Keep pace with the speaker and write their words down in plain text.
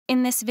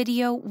In this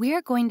video,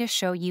 we're going to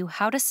show you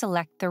how to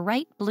select the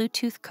right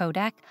Bluetooth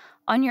codec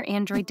on your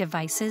Android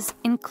devices,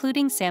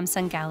 including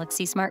Samsung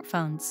Galaxy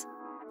smartphones.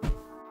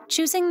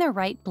 Choosing the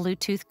right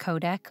Bluetooth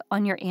codec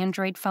on your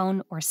Android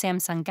phone or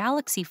Samsung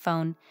Galaxy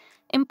phone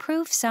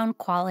improves sound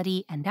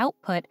quality and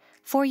output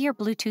for your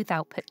Bluetooth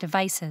output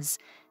devices.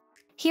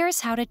 Here's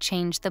how to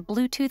change the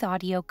Bluetooth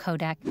audio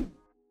codec.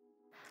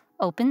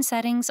 Open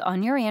Settings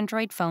on your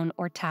Android phone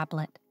or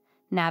tablet.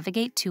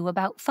 Navigate to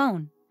About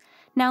Phone.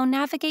 Now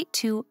navigate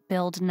to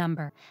Build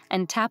Number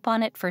and tap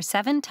on it for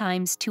 7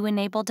 times to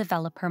enable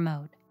developer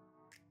mode.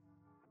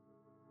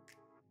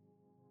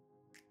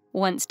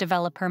 Once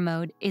developer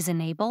mode is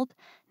enabled,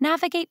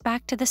 navigate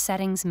back to the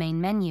Settings main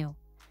menu.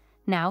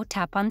 Now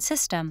tap on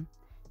System.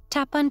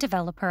 Tap on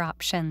Developer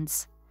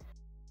Options.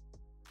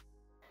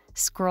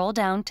 Scroll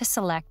down to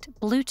select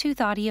Bluetooth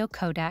audio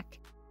codec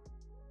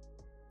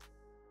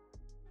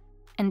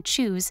and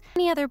choose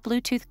any other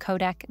Bluetooth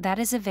codec that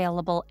is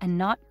available and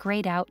not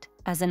grayed out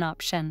as an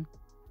option.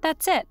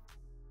 That's it!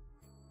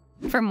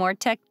 For more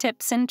tech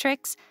tips and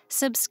tricks,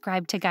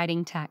 subscribe to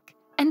Guiding Tech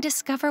and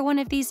discover one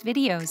of these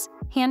videos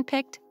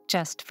handpicked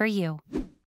just for you.